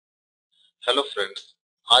Hello friends,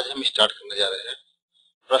 आज हम start करने जा रहे हैं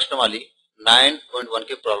प्रश्नवाली 9.1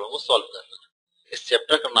 के प्रॉब्लम को सॉल्व करना। इस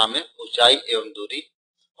चैप्टर का नाम है ऊंचाई एवं दूरी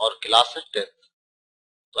और क्लास है 10th।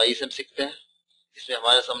 तो आइए इसे हम सीखते हैं। इसमें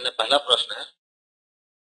हमारे सामने पहला प्रश्न है,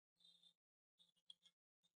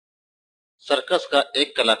 सर्कस का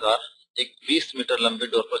एक कलाकार एक 20 मीटर लंबी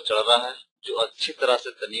डोर पर चढ़ रहा है जो अच्छी तरह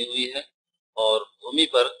से तनी हुई है और भूमि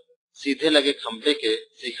पर सीधे लगे खंभे के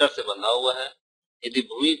शिखर से बंधा हुआ है।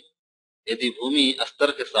 यदि भूमि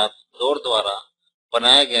स्तर के साथ डोर द्वारा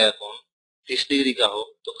बनाया गया कोण 30 डिग्री का हो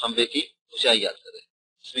तो खंभे की ऊंचाई ज्ञात करें।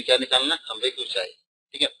 इसमें क्या निकालना है? खंभे की ऊंचाई।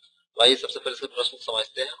 ठीक है, तो आइए सबसे पहले इसके प्रश्न को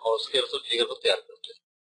समझते हैं और उसके अनुसार फिगर को तैयार करते हैं।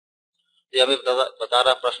 ये हमें बता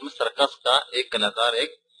रहा प्रश्न, सर्कस का एक कलाकार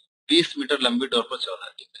एक 20 मीटर लंबी डोर पर चढ़ रहा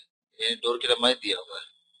है। ठीक है, ये डोर की लंबाई दिया हुआ है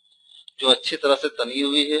जो अच्छी तरह से तनी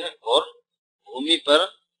हुई है और भूमि पर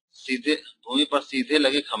सीधे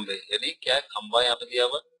लगे खंभे, यानी क्या है, खंभा यहाँ पे दिया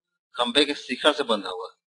हुआ, खंभे के शिखर से बंधा हुआ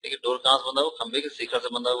है। देखिए डोर कहां से बंधा हुआ? खंभे के शिखर से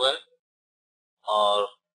बंधा हुआ है। और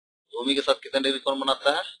भूमि के साथ कितना डिग्री कोण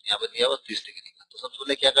बनाता है? यहाँ पे दिया हुआ 30 डिग्री का। तो सबसे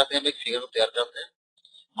पहले क्या करते हैं, हम एक फिगर को तैयार करते हैं।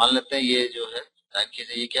 मान लेते हैं ये जो है,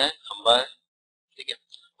 ये क्या है? खंभा है। ठीक है,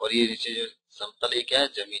 और ये नीचे जो समतल, ये क्या है?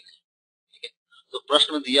 जमीन है। ठीक है, तो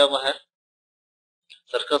प्रश्न में दिया हुआ है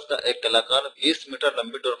सर्कस का एक कलाकार 20 मीटर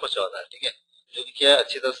लंबी डोर पर चढ़ रहा है। ठीक है, जो कि क्या है,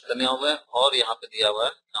 अच्छी तरह से तने हुआ है और यहाँ पे दिया हुआ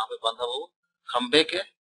है, यहाँ पे बंधा हुआ खंभे के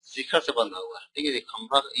शिखर से बंधा हुआ है। ठीक है, ये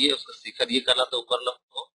खंभा, ये उसका शिखर, ये कहलाता है ऊपर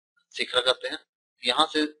को शिखर कहते हैं। यहाँ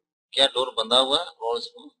से क्या डोर बंधा हुआ है और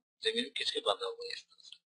इसको जमीन खींच के बंधा हुआ है इस तरह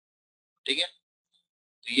से। ठीक है,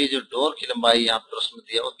 तो ये जो डोर की लंबाई यहाँ प्रश्न में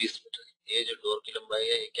दिया हुआ 20 मीटर, ये जो डोर की लंबाई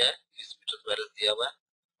है ये क्या है? 20 मीटर पहले दिया हुआ है।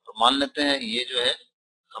 और मान लेते हैं ये जो है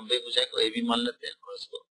खंभे की ऊंचाई को ए बी मान लेते हैं और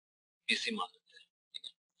इसको बीसी मान लेते हैं। ठीक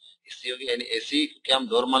है, इसी होगी, यानी एसी क्या हम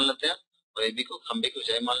डोर मान लेते हैं और एबी को खंभे की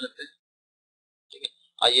ऊंचाई मान लेते हैं। ठीक है,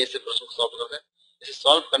 आइए इसे प्रश्न को सॉल्व करते हैं। इसे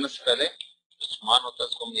सॉल्व करने से पहले कुछ मान होता है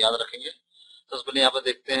उसको हम याद रखेंगे। तो सबसे पहले यहाँ पे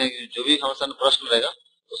देखते हैं कि जो भी हमारे सामने प्रश्न रहेगा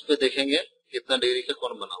उस पर देखेंगे कितना डिग्री का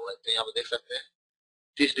कोण बना हुआ है। तो यहाँ पे देख सकते हैं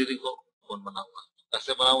 30 डिग्री को कोण बना हुआ है।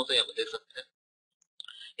 कैसे बना हुआ? तो यहाँ पे देख सकते हैं,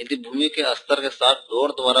 यदि भूमि के स्तर के साथ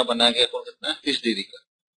डोर द्वारा बनाया गया कोण कितना है? 30 डिग्री का।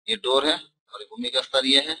 ये डोर है और भूमि का स्तर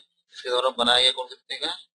ये है, इसके द्वारा बनाया गया कोण कितने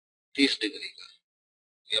का? 30 डिग्री का।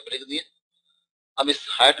 ये आप लिख दिए। अब इस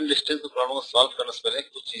हाइट एंड डिस्टेंस के प्रॉब्लम को सॉल्व करने से पहले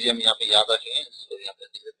कुछ चीजें हम यहाँ पे याद रखेंगे, जिसको यहाँ पे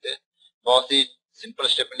लिख देते हैं। बहुत ही सिंपल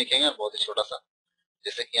स्टेप में लिखेंगे और बहुत ही छोटा सा,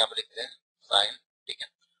 जैसे कि यहाँ पे लिखते हैं साइन। ठीक है,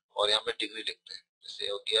 और यहाँ पे डिग्री लिखते हैं। जैसे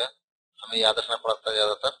हो गया, हमें याद रखना पड़ता है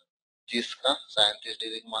ज्यादातर 30 का साइन 30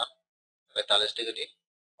 डिग्री का मान, 45 डिग्री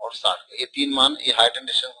और 60 का, ये तीन मान, ये height and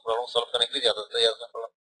distance problem solve करने के लिए ज्यादातर याद रखना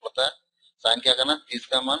पड़ता है। साइन क्या करना? 30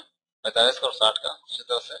 का मान, 45 का और 60 का, उसी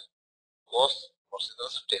तरह से कोस और उसी तरह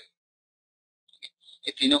से टेन।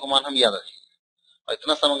 ये तीनों का मान हम याद रखेंगे और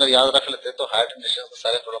इतना सम अगर याद रख लेते हैं तो हाइट एंड डिस्टेंस के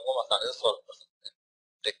सारे प्रॉब्लम को आसानी से सॉल्व कर सकते हैं।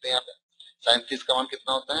 देखते हैं यहाँ पे साइन 30 का मान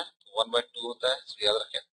कितना होता है? 1/2 होता है, इसको याद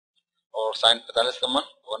रखें। और साइन 45 का मान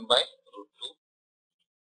 1/√2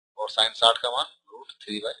 और साइन 60 का मान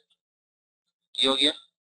 √3/2। ये हो गया,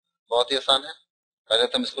 बहुत ही आसान है। पहले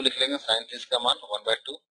तो हम इसको लिख लेंगे, साइन 30 का मान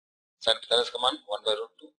 1/2, साइन 45 का मान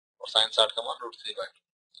 1/√2 और साइन 60 का मान √3/2।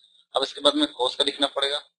 अब इसके बाद में कोस का लिखना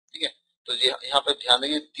पड़ेगा। ठीक है, तो ये यहाँ पे ध्यान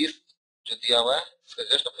देंगे 30 जो दिया हुआ है इसका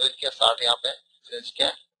जस्ट अपोजिट किया, 60 यहाँ पे क्या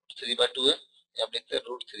है? 3/2 है, यहाँ पे लिखते हैं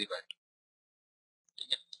 √3/2।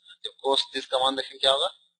 ठीक है, जब कोस 30 का मान देखें क्या होगा?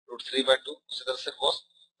 √3/2। उसी तरह से कोस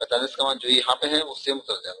 45 का मान जो यहाँ पे है वो सेम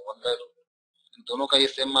उतर जाएगा 1/√2। दोनों का ये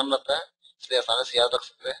सेम मान रहता है, इसलिए आसानी से याद रख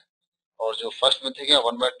सकते हैं। और जो फर्स्ट में थे क्या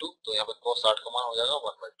 1/2, तो यहाँ पे कोस 60 का मान हो जाएगा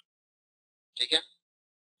 1/2। ठीक है,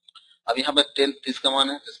 अब यहाँ पे 10 30 का मान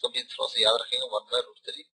है, इसको भी थोड़ा सा याद रखेंगे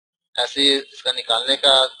 1/√3। ऐसे इसका निकालने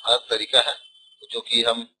का अलग तरीका है जो कि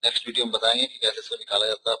हम नेक्स्ट वीडियो में बताएंगे कि कैसे इसको निकाला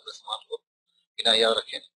जाता है अपने समान को बिना याद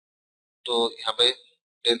रखें। तो यहाँ पे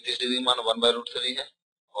 10 30 डिग्री मान 1/√3 है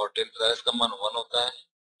और 10 45 का मान 1 होता है।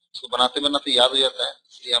 इसको बनाते बनाते याद हो जाता है,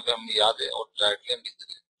 इसलिए यहाँ पे हम याद है और डायरेक्टली हम लिख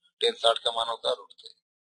देते हैं 10 60 का मान होता है √3।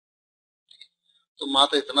 तो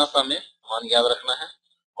मात्र इतना सा हमें मान याद रखना है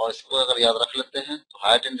और इसको अगर याद रख लेते हैं तो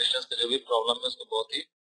हाइट एंड डिस्टेंस का जो भी प्रॉब्लम है उसको बहुत ही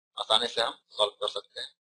आसानी से हम सॉल्व कर सकते हैं।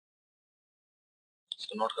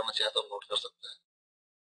 इसको नोट करना चाहे तो हम नोट कर सकते हैं,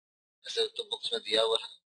 ऐसे तो बुक्स में दिया हुआ है,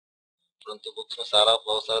 परंतु बुक्स में सारा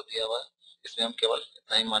बहुत सारा दिया हुआ है, इसमें हम केवल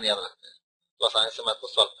इतना ही मान याद रखते हैं तो आसानी से मैथ को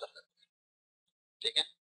सॉल्व कर लेते हैं। ठीक है,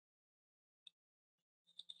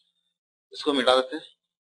 इसको मिटा देते हैं।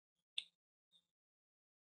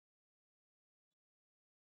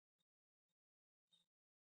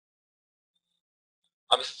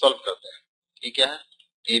 अब इसे सॉल्व करते हैं। ये क्या है?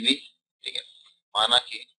 A B. ठीक है, माना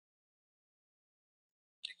कि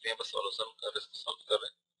देखते हैं बस सॉल्यूशन कर, इसको सॉल्व कर रहे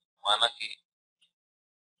हैं। माना कि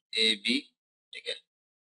ए बी, ठीक है,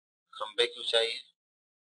 खंबे की ऊंचाई है,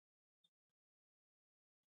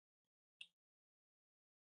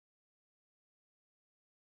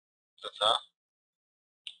 तथा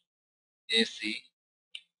ए सी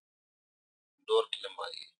डोर की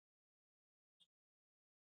लंबाई है।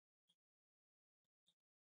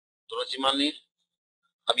 दोनों चीज मान ली।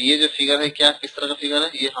 अब ये जो फिगर है क्या किस तरह का फिगर है,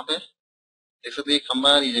 ये यहाँ पे देख सकते हैं,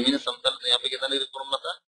 खंबा ये जमीन समतल, तो यहाँ पे कितना डिग्री कोण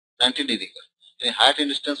बनता है, 90 डिग्री का। यानी हाइट एंड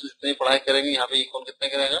डिस्टेंस जितने पढ़ाई करेंगे यहाँ पे ये कोण कितने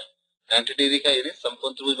करेगा, 90 डिग्री का, यानी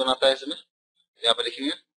समकोण त्रिभुज बनाता है इसमें। यहाँ पे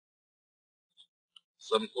लिखेंगे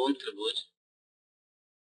समकोण त्रिभुज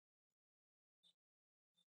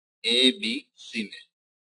ए बी सी में।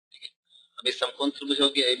 अब ये समकोण त्रिभुज हो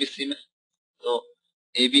गया ए बी सी में, तो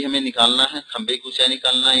ए बी हमें निकालना है, खंबे की ऊंचाई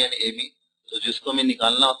निकालना है, यानी ए बी, तो जिसको हमें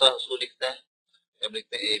निकालना होता है उसको लिखते हैं। अब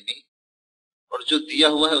लिखते हैं ए बी, और जो दिया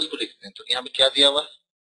हुआ है उसको लिखते हैं। तो यहाँ पे क्या दिया हुआ है,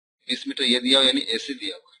 20 मीटर ये दिया हुआ, यानी एसी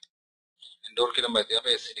दिया हुआ है, डोर की लंबाई, यहाँ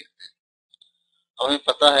पे एसी लिखते हैं। अब हमें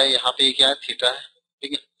पता है यहाँ पे ये क्या है, थीटा है,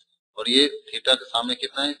 ठीक है, और ये थीटा के सामने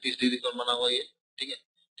कितना है, 30 डिग्री कोण बना हुआ ये, ठीक है।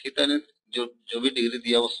 थीटा ने जो जो भी डिग्री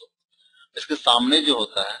दिया उसको, इसके सामने जो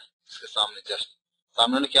होता है, इसके सामने जस्ट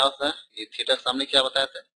सामने में क्या होता है, ये थीटा के सामने क्या बताया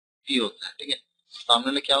था, पी होता है, ठीक है।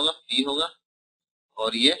 सामने में क्या होगा, पी होगा,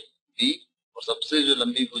 और ये बी, और सबसे जो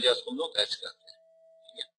लंबी भुजा है उसको हम लोग एच कहते हैं,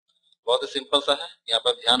 ठीक है। बहुत ही सिंपल सा है, यहाँ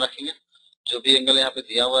पर ध्यान रखेंगे जो भी एंगल यहाँ पे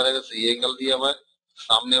दिया हुआ रहेगा, ये एंगल दिया हुआ है,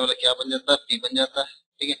 सामने वाला क्या बन जाता है, पी बन जाता है,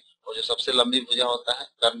 ठीक है। और जो सबसे लंबी भुजा होता है,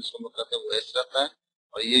 कर्म जिसको हम लोग कहते हैं, वो एच रहता है,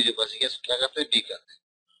 और ये जो बच गया क्या कहते हैं, बी कहते हैं।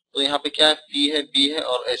 तो यहाँ पे क्या है, पी है, बी है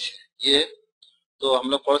और एच है, ये तो हम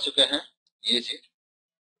लोग पढ़ चुके हैं ये चीज।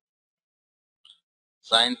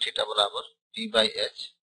 साइन थीटा बराबर P by H,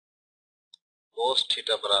 cos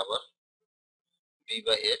theta बराबर बी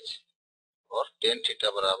बाई एच, और टेन थीटा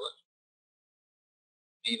बराबर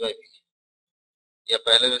पी बाई बी। या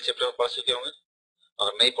पहले वाले चैप्टर में पढ़ चुके होंगे,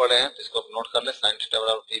 अगर नहीं पढ़े हैं तो इसको आप नोट कर ले। साइन थीटा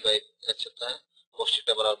बराबर पी बाई एच होता है, कोस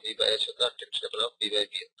थीटा बराबर बी बाई एच होता है, टेन थीटा बराबर पी बाई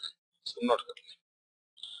बी होता है, इसको नोट कर ले।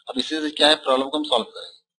 अब इसी से क्या है, प्रॉब्लम को हम सॉल्व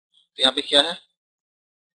करेंगे। तो यहाँ पे क्या है,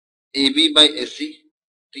 ए बी बाई ए सी,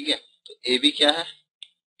 ठीक है। तो ए बी क्या है,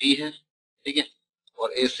 पी है, ठीक है,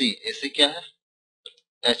 और ए सी क्या है,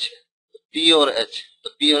 एच है। पी और एच, तो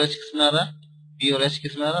पी और एच किस में आ रहा है, पी और एच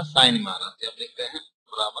किस में आ रहा है, साइन में आ रहा है, तो आप लिखते हैं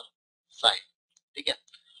बराबर साइन, ठीक है।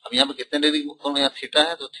 अब यहाँ पे कितने डिग्री कोण, यहाँ थीटा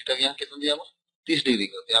है, तो थीटा यहाँ कितना दिया हुआ, 30 डिग्री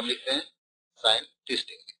का, तो हम लिखते हैं साइन 30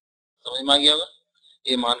 डिग्री। समझ में आ गया होगा।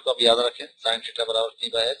 ये मान को आप याद रखें, साइन थीटा बराबर P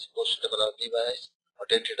by H, cos theta बराबर पी बाई एच, और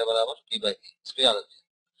टेन थीटा बराबर पी बाई बी, इसको याद रखें।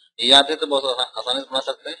 ये याद है तो बहुत आसानी से बना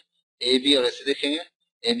सकते हैं। ए बी और एसी देखेंगे,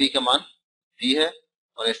 ए बी का मान पी है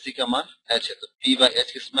और एसी का मान एच है, तो पी बाई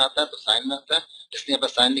एच किस में आता है, तो साइन में आता है, इसलिए यहाँ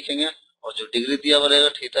पर साइन लिखेंगे, और जो डिग्री दिया हुआ रहेगा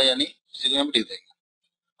थीटा, यानी उसी को हम लिख देंगे।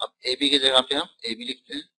 अब ए बी की जगह पे हम ए बी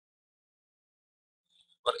लिखते हैं,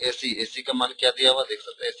 और एसी का मान क्या दिया हुआ देख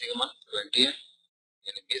सकते हैं, एसी का मान 20 है,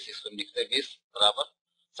 यानी 20, इसको लिखते हैं 20 बराबर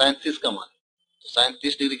साइन 30 का मान। तो साइन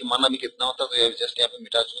 30 डिग्री का मान अभी कितना होता है, तो ये जस्ट यहाँ पे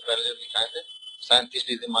मिटा चुके, पहले जो दिखाए थे। साइन 30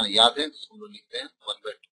 डिग्री मान याद है, तो हम लोग लिखते हैं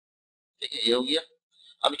 1/2, ठीक है, ये हो गया।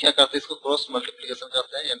 अब क्या करते हैं, इसको क्रॉस मल्टीप्लीकेशन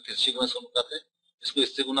करते हैं, यानी तिरछी गुणा इसको करते हैं, इसको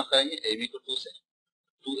इससे गुना करेंगे, ए बी को 2 से,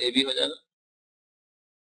 2 ए बी हो जाएगा,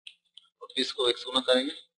 और 20 को 1 से गुना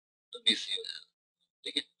करेंगे तो 20 ही हो जाएगा,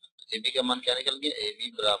 ठीक है। तो ए बी का मान क्या निकल गया, ए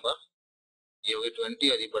बी बराबर ये हो गया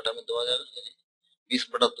 20, और ये बटा में 2 आ जाएगा, यानी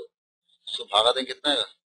 20/2, इसको भागा दें कितना आएगा,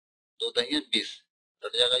 2 दही 20,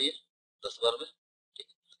 कट जाएगा ये 10 बार में, ठीक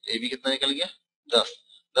है। ए बी कितना निकल गया, 10।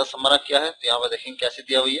 10 हमारा क्या है, तो यहाँ पर देखेंगे कैसे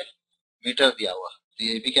दिया हुई है, मीटर दिया हुआ, तो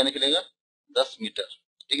ए बी क्या निकलेगा, 10 मीटर,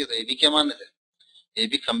 ठीक है। तो ए बी क्या माने थे, ए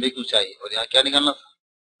बी खंबे की ऊंचाई, और यहाँ क्या निकालना था,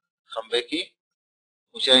 खंबे की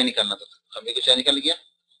ऊंचाई निकालना था, खंबे की ऊंचाई निकल गया,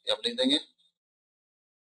 ये आप लिख देंगे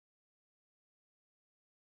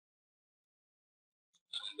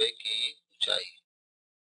खंबे की ऊंचाई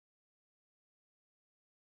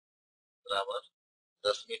बराबर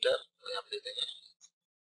 10 मीटर, और यहाँ पे लिख देंगे।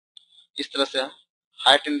 इस तरह से हम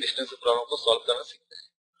हाइट एंड डिस्टेंस की प्रॉब्लम को सॉल्व करना सीखते हैं,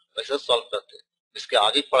 वैसे सॉल्व करते हैं। इसके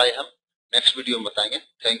आगे की पढ़ाई हम नेक्स्ट वीडियो में बताएंगे।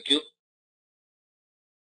 Thank you.